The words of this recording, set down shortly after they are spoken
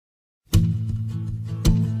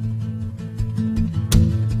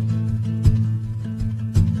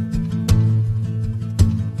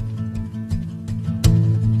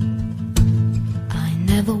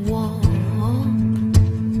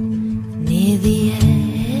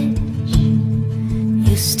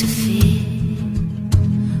used to fear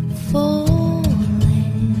falling.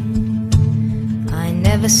 I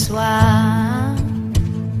never swam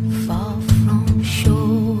far from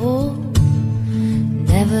shore,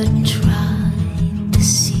 never tried the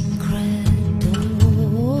secret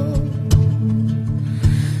door.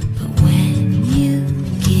 But when you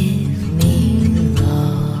give me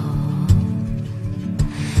love,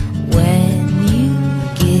 when you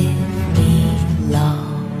give me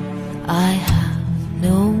love, I have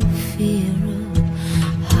no fear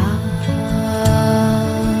of heights,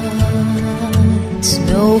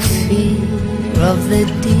 no fear of the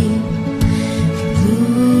deep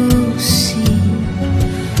blue sea,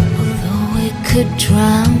 although it could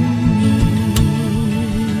drown me.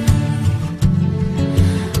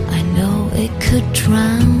 I know it could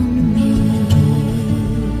drown me.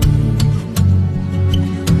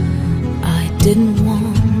 I didn't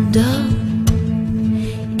wander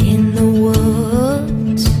in the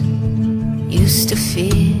woods, used to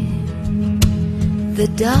fear the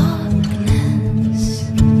darkness.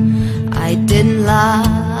 I didn't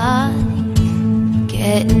like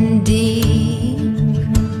getting deep.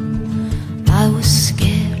 I was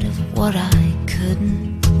scared of what I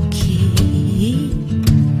couldn't keep.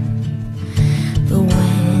 But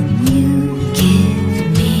when you give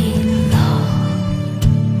me love,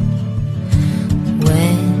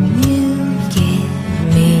 when you give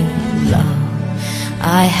me love,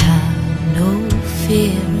 I have no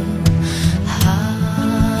fear of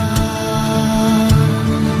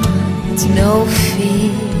heights, no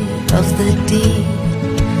fear of the deep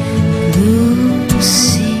blue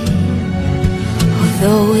sea,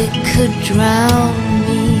 although it could drown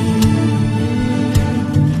me.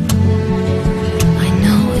 I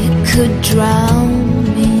know it could drown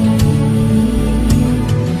me.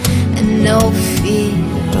 And no fear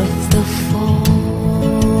of the fall,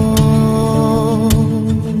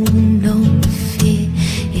 no fear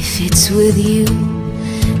if it's with you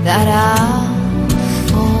that I'll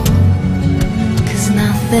fall, 'cause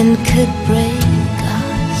nothing could break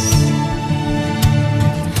us.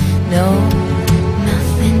 No,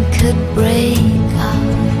 nothing could break